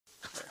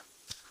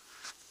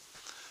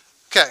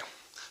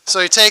So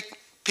you take a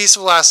piece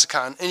of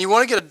Elastikon, and you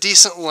want to get a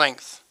decent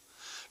length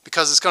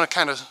because it's going to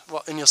kind of,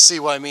 well, and you'll see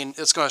what I mean,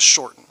 it's going to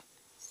shorten.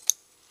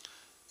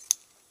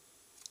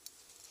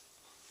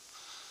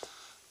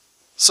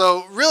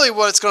 So really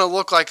what it's going to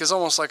look like is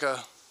almost like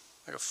a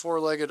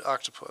four-legged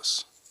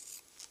octopus.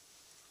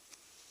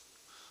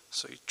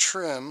 So you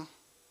trim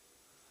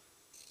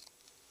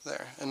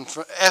there. And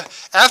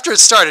after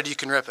it's started, you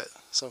can rip it.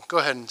 So go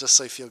ahead and just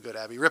so you feel good,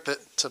 Abby. Rip it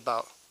to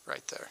about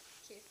right there.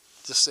 Okay.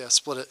 Just, yeah,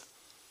 split it.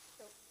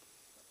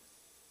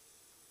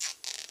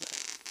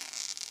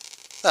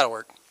 That'll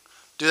work.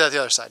 Do that the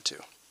other side too.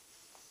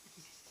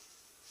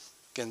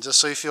 Again, just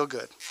so you feel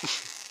good.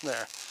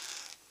 There.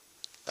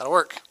 That'll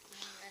work.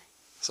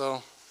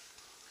 So,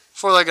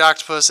 four-legged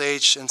octopus,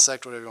 H,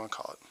 insect, whatever you want to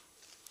call it.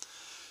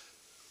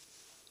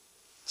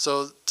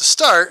 So, to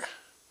start,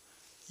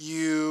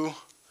 you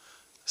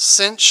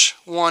cinch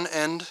one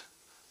end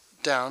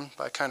down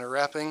by kind of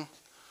wrapping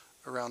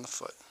around the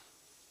foot,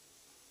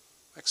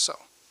 like so.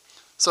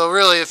 So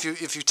really, if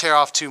you tear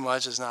off too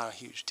much, it's not a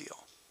huge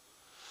deal.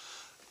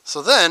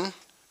 So then,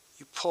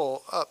 you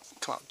pull up,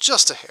 come out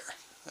just a hair,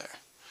 there.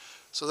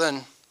 So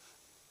then,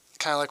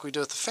 kind of like we do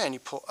with the fan, you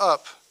pull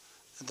up,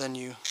 and then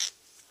you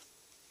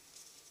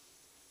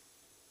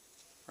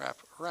wrap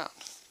around.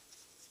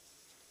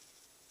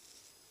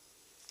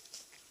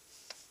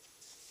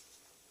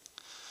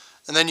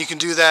 And then you can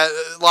do that,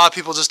 a lot of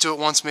people just do it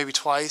once, maybe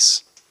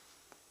twice.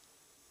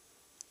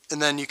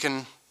 And then you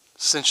can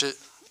cinch it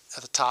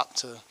at the top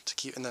to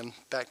keep, and then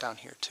back down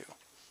here too.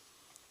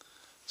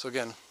 So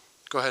again,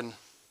 go ahead and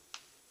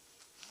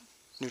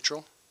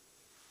neutral.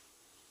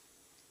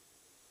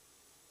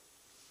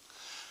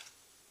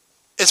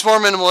 It's more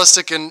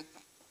minimalistic, and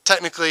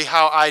technically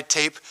how I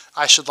tape,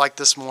 I should like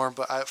this more,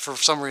 but for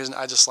some reason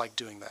I just like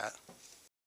doing that.